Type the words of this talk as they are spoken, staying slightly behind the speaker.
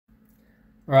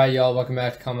Alright y'all, welcome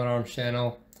back to Common Arms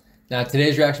channel. Now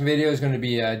today's reaction video is going to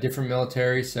be a different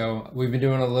military. So we've been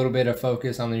doing a little bit of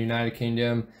focus on the United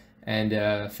Kingdom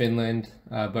and Finland,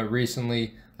 but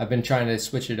recently I've been trying to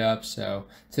switch it up. So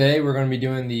today we're going to be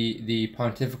doing the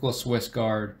Pontifical Swiss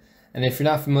Guard. And if you're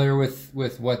not familiar with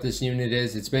what this unit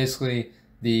is, it's basically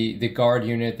the guard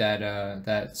unit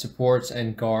that supports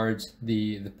and guards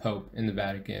the Pope in the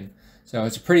Vatican. So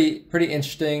it's pretty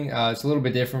interesting. It's a little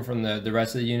bit different from the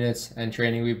rest of the units and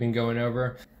training we've been going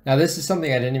over. Now this is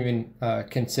something I didn't even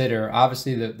consider.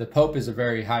 Obviously the Pope is a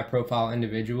very high profile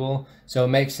individual, so it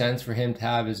makes sense for him to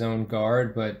have his own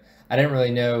guard, but I didn't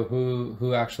really know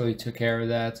who actually took care of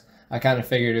that. I kind of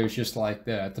figured it was just like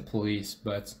the police,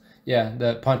 but yeah,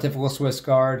 the Pontifical Swiss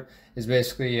Guard is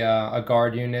basically a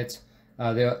guard unit.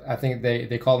 I think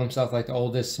they call themselves like the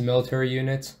oldest military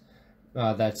unit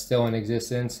that's still in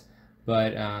existence.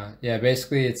 But yeah,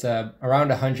 basically it's around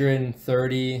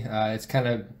 130. It's kind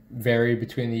of varied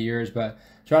between the years, but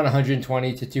it's around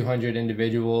 120 to 200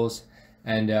 individuals.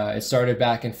 And it started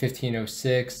back in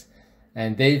 1506.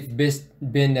 And they've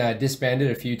been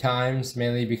disbanded a few times,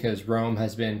 mainly because Rome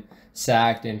has been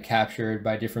sacked and captured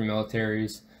by different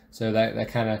militaries. So that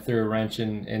kind of threw a wrench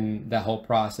in that whole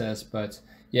process. But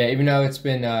yeah, even though it's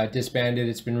been disbanded,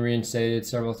 it's been reinstated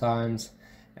several times.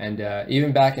 And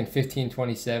even back in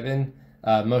 1527,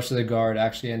 most of the guard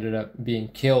actually ended up being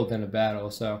killed in a battle.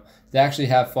 So they actually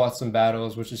have fought some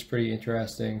battles, which is pretty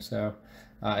interesting. So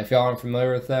if y'all aren't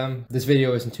familiar with them, this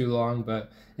video isn't too long,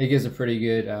 but it gives a pretty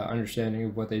good understanding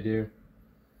of what they do.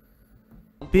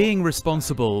 Being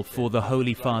responsible for the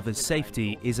Holy Father's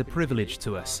safety is a privilege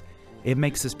to us. It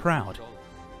makes us proud.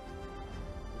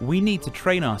 We need to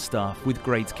train our staff with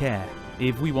great care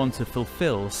if we want to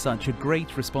fulfill such a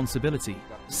great responsibility,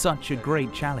 such a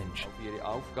great challenge.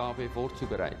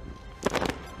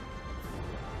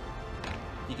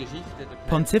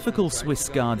 Pontifical Swiss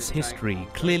Guard's history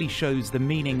clearly shows the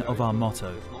meaning of our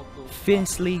motto,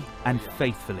 fiercely and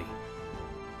faithfully.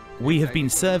 We have been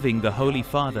serving the Holy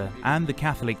Father and the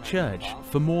Catholic Church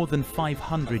for more than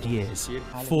 500 years.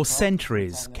 For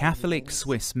centuries, Catholic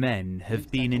Swiss men have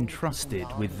been entrusted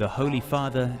with the Holy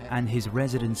Father and his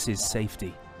residence's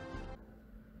safety.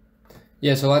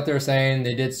 Yeah, so like they were saying,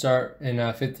 they did start in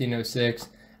 1506,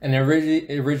 and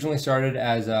it originally started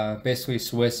as basically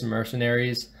Swiss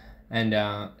mercenaries, and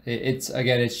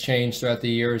it's changed throughout the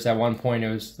years. At one point,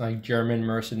 it was like German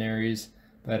mercenaries.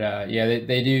 But yeah,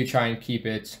 they do try and keep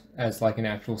it as like an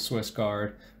actual Swiss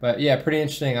Guard. But yeah, pretty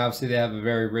interesting. Obviously, they have a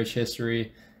very rich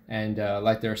history. And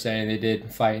like they were saying, they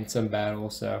did fight in some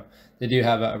battles. So they do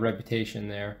have a reputation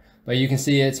there. But you can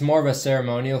see it's more of a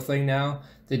ceremonial thing now.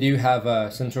 They do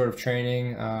have some sort of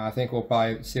training. I think we'll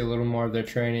probably see a little more of their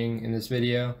training in this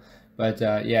video. But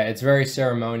yeah, it's very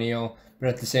ceremonial. But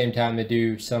at the same time, they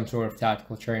do some sort of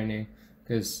tactical training.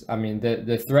 Because, I mean,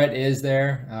 the threat is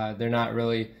there. They're not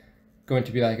really going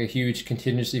to be like a huge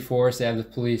contingency force. They have the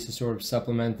police to sort of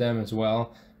supplement them as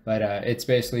well, but it's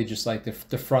basically just like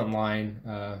the front line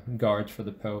guards for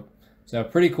the Pope. So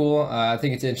pretty cool. I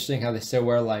think it's interesting how they still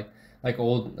wear like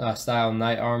old style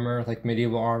knight armor, like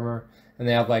medieval armor, and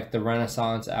they have like the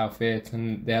Renaissance outfits,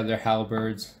 and they have their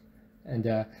halberds. And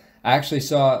I actually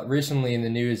saw recently in the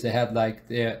news they had like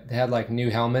new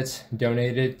helmets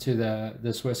donated to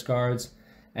the Swiss Guards,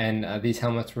 and these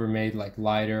helmets were made like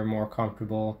lighter, more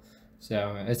comfortable.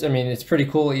 So it's pretty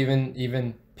cool.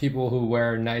 Even people who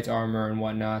wear knight armor and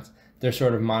whatnot, they're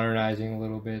sort of modernizing a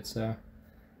little bit. So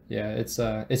yeah, it's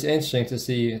interesting to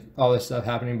see all this stuff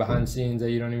happening behind the scenes that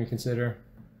you don't even consider.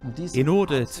 In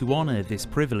order to honor this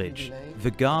privilege, the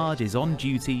Guard is on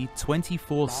duty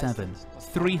 24/7,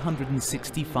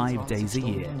 365 days a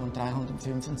year.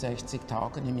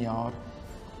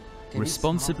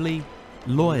 Responsibly,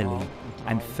 loyally,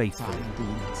 and faithfully.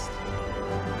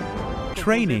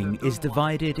 Training is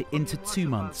divided into 2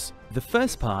 months. The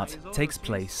first part takes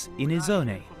place in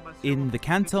Isone, in the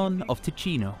canton of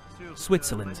Ticino,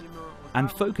 Switzerland,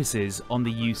 and focuses on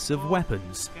the use of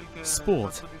weapons,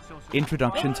 sport,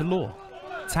 introduction to law,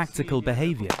 tactical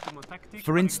behavior.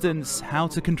 For instance, how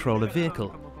to control a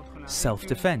vehicle,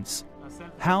 self-defense,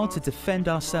 how to defend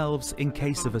ourselves in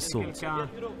case of assault.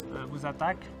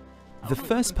 The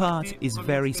first part is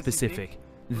very specific.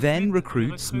 Then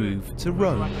recruits move to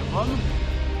Rome.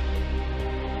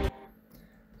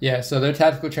 Yeah, so their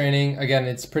tactical training, again,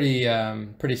 it's pretty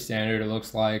standard, it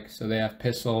looks like. So they have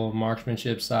pistol,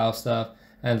 marksmanship style stuff,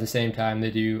 and at the same time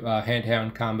they do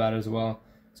hand-to-hand combat as well.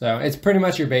 So it's pretty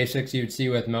much your basics you'd see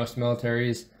with most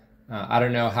militaries. I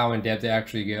don't know how in-depth they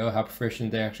actually go, how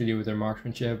proficient they actually do with their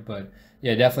marksmanship, but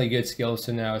yeah, definitely good skills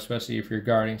to know, especially if you're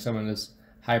guarding someone as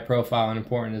high profile and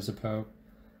important as the Pope.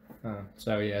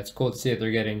 So yeah, it's cool to see that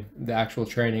they're getting the actual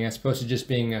training as opposed to just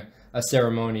being a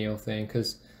ceremonial thing.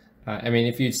 Because I mean,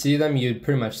 if you'd see them, you'd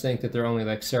pretty much think that they're only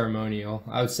like ceremonial.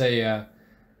 I would say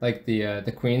like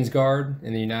the Queen's Guard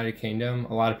in the United Kingdom.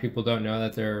 A lot of people don't know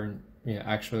that they're, you know,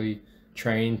 actually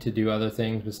trained to do other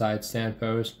things besides stand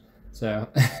pose. So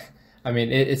I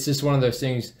mean, it's just one of those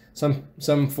things.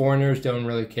 Some foreigners don't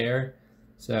really care.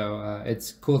 So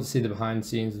it's cool to see the behind the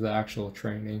scenes of the actual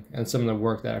training and some of the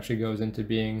work that actually goes into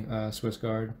being a Swiss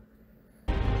Guard.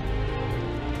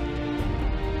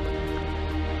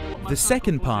 The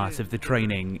second part of the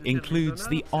training includes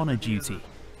the honor duty,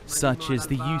 such as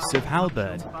the use of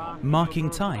halberd, marking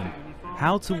time,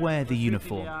 how to wear the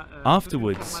uniform.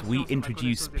 Afterwards, we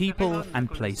introduce people and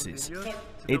places.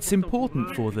 It's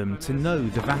important for them to know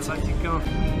the Vatican.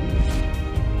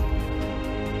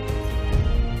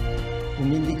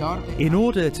 In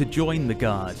order to join the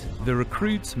Guard, the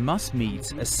recruit must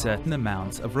meet a certain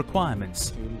amount of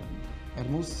requirements.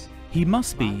 He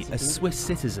must be a Swiss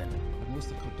citizen,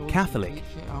 Catholic.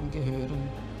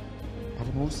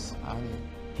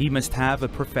 He must have a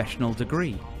professional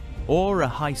degree or a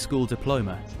high school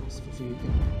diploma.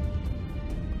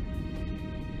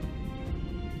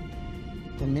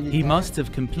 He must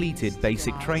have completed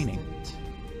basic training,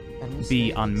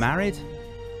 be unmarried,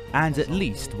 and at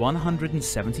least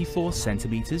 174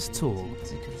 centimeters tall.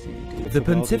 The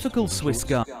Pontifical Swiss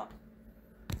Guard.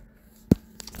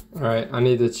 Alright, I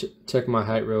need to check my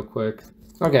height real quick.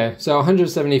 Okay, so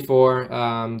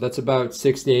 174, that's about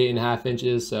 68.5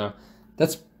 inches, so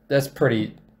that's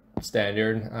pretty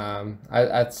standard.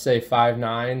 I'd say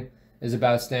 5'9" is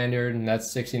about standard, and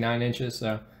that's 69 inches,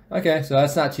 so okay, so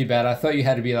that's not too bad. I thought you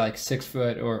had to be like 6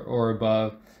 foot or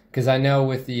above, because I know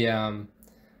with the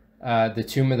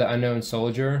Tomb of the Unknown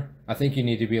Soldier, I think you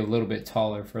need to be a little bit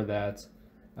taller for that.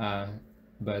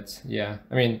 But yeah,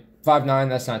 I mean, 5'9",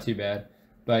 that's not too bad.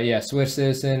 But yeah, Swiss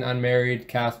citizen, unmarried,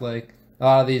 Catholic, a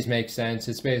lot of these make sense.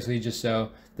 It's basically just so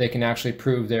they can actually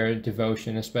prove their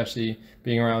devotion, especially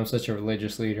being around such a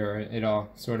religious leader. It all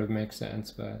sort of makes sense.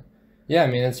 But yeah, I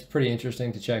mean, it's pretty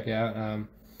interesting to check out.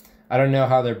 I don't know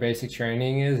how their basic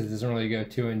training is. It doesn't really go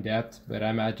too in depth, but I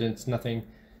imagine it's nothing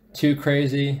too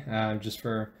crazy, just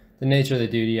for the nature of the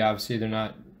duty. Obviously, they're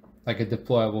not like a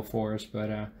deployable force, but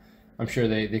I'm sure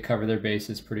they cover their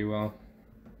bases pretty well.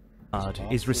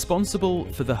 Is responsible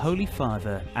for the Holy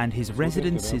Father and his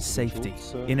residents' safety.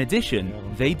 In addition,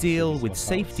 they deal with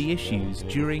safety issues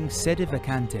during sede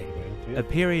vacante, a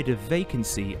period of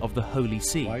vacancy of the Holy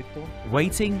See,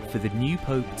 waiting for the new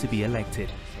Pope to be elected.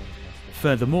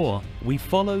 Furthermore, we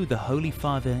follow the Holy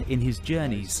Father in his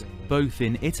journeys, both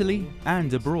in Italy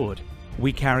and abroad.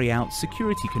 We carry out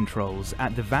security controls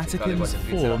at the Vatican's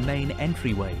 4 main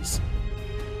entryways.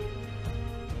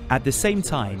 At the same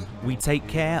time, we take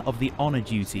care of the honor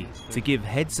duty to give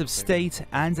heads of state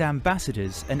and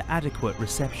ambassadors an adequate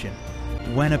reception.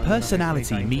 When a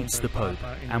personality meets the Pope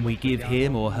and we give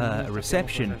him or her a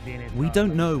reception, we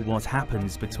don't know what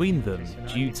happens between them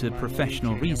due to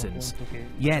professional reasons,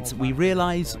 yet we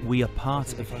realize we are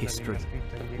part of history.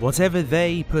 Whatever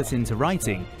they put into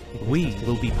writing, we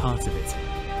will be part of it.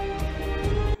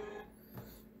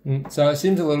 So it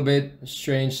seems a little bit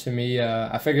strange to me.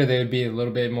 I figured they would be a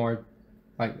little bit more,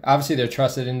 like, obviously they're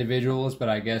trusted individuals, but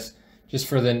I guess just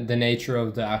for the nature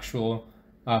of the actual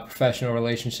professional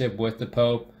relationship with the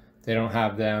Pope, they don't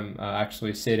have them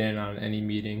actually sit in on any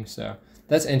meeting. So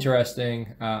that's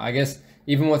interesting. I guess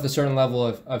even with a certain level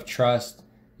of trust,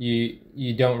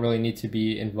 you don't really need to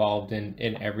be involved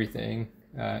in everything.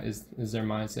 Is their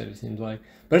mindset, it seems like.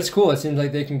 But it's cool. It seems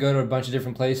like they can go to a bunch of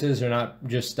different places. They're not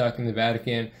just stuck in the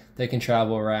Vatican. They can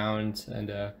travel around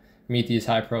and meet these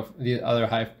other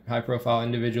high profile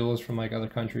individuals from like other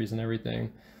countries and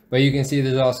everything. But you can see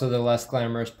there's also the less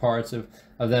glamorous parts of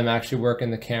them actually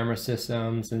working the camera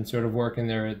systems and sort of working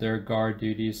their guard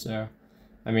duties. So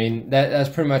I mean, that's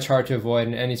pretty much hard to avoid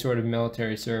in any sort of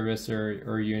military service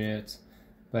or units.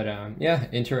 But yeah,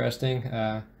 interesting.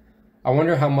 I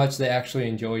wonder how much they actually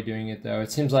enjoy doing it, though.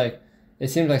 It seems like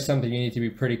something you need to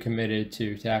be pretty committed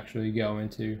to actually go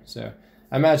into. So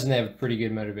I imagine they have a pretty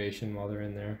good motivation while they're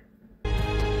in there.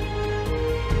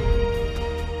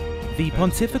 The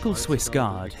Pontifical Swiss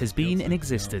Guard has been in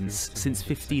existence since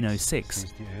 1506.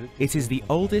 It is the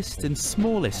oldest and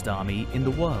smallest army in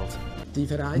the world.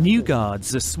 New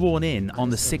guards are sworn in on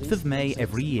the 6th of May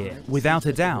every year. Without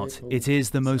a doubt, it is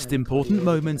the most important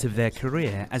moment of their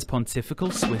career as Pontifical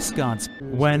Swiss Guards.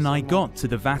 When I got to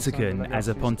the Vatican as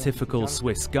a Pontifical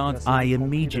Swiss Guard, I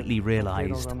immediately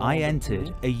realized I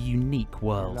entered a unique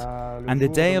world. And the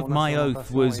day of my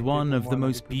oath was one of the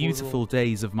most beautiful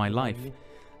days of my life.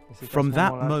 From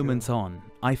that moment on,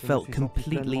 I felt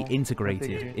completely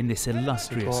integrated in this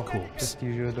illustrious corps.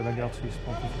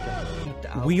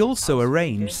 We also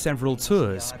arranged several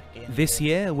tours. This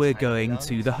year we're going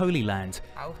to the Holy Land.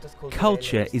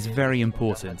 Culture is very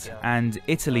important, and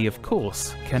Italy, of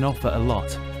course, can offer a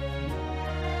lot.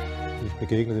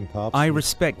 I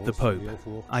respect the Pope.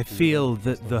 I feel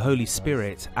that the Holy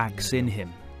Spirit acts in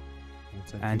him,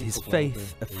 and his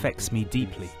faith affects me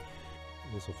deeply.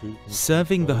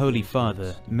 Serving the Holy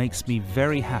Father makes me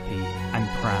very happy and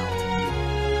proud.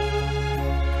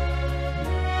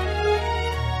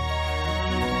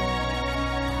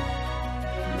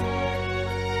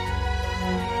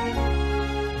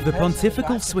 The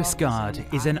Pontifical Swiss Guard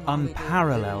is an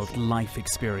unparalleled life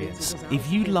experience.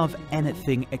 If you love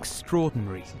anything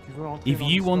extraordinary, if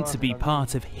you want to be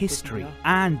part of history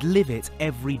and live it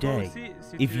every day,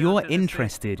 if you're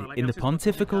interested in the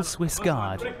Pontifical Swiss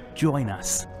Guard, join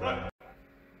us.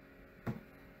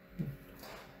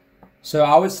 So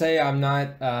I would say I'm not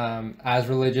as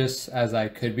religious as I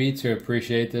could be to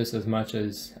appreciate this as much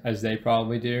as they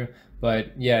probably do.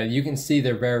 But yeah, you can see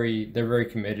they're very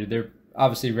committed. They're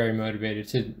obviously very motivated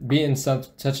to be in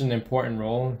such an important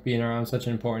role, being around such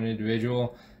an important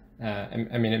individual.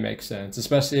 I mean, it makes sense,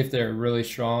 especially if they're really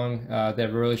strong, they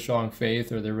have a really strong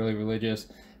faith, or they're really religious.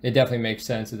 It definitely makes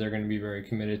sense that they're going to be very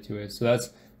committed to it. So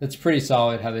that's pretty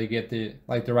solid how they get the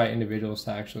right individuals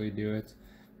to actually do it.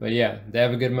 But yeah, they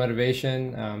have a good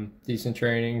motivation, decent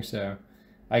training. So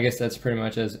I guess that's pretty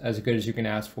much as good as you can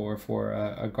ask for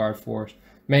a guard force.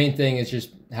 Main thing is just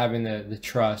having the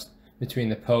trust between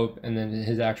the Pope and then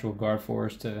his actual guard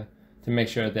force to make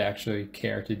sure that they actually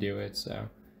care to do it. So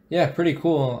yeah, pretty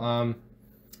cool.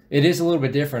 It is a little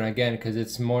bit different again because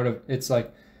it's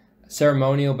like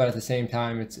ceremonial, but at the same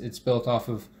time it's built off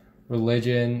of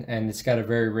religion, and it's got a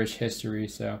very rich history.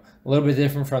 So a little bit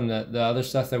different from the other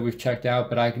stuff that we've checked out,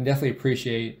 but I can definitely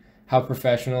appreciate how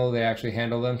professional they actually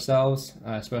handle themselves,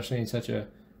 especially in such a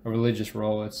religious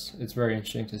role. It's very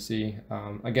interesting to see.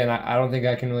 Again, I don't think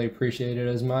I can really appreciate it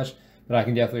as much, but I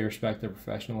can definitely respect their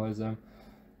professionalism.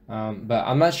 But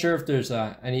I'm not sure if there's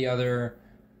any other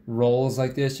roles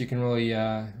like this you can really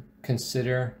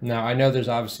consider. Now, I know there's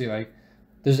obviously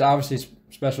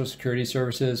special security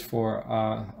services for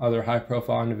other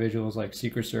high-profile individuals like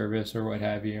Secret Service or what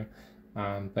have you.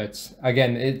 But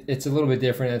again, it's a little bit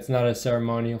different. It's not as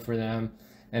ceremonial for them,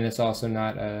 and it's also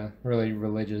not really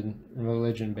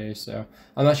religion-based. So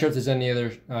I'm not sure if there's any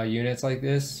other units like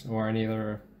this or any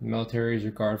other militaries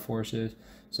or guard forces.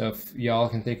 So if y'all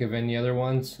can think of any other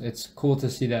ones, it's cool to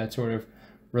see that sort of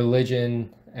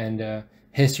religion and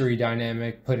history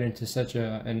dynamic put into such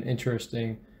an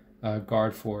interesting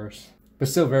guard force. But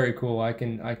still very cool. I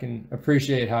can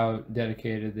appreciate how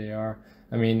dedicated they are.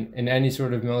 I mean, in any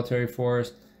sort of military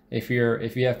force, if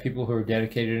you have people who are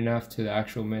dedicated enough to the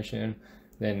actual mission,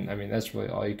 then I mean that's really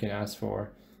all you can ask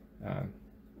for.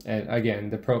 And again,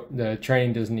 the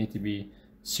training doesn't need to be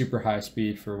super high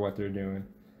speed for what they're doing.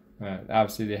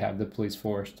 Obviously, they have the police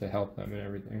force to help them and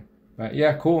everything. But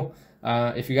yeah, cool.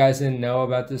 If you guys didn't know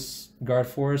about this guard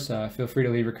force, feel free to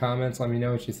leave your comments. Let me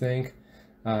know what you think.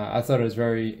 I thought it was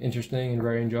very interesting and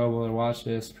very enjoyable to watch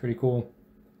this. Pretty cool.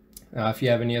 If you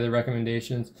have any other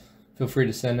recommendations, feel free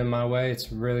to send them my way.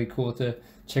 It's really cool to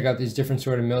check out these different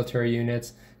sort of military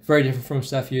units. Very different from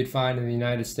stuff you'd find in the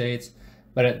United States.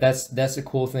 But that's the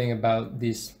cool thing about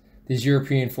these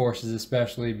European forces,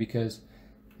 especially because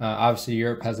obviously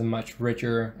Europe has a much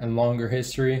richer and longer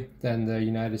history than the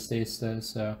United States does.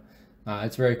 So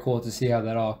it's very cool to see how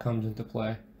that all comes into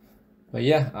play. But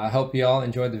yeah, I hope you all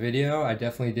enjoyed the video. I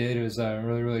definitely did. It was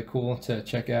really cool to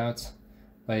check out.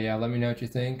 But yeah, let me know what you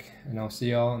think, and I'll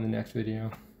see y'all in the next video.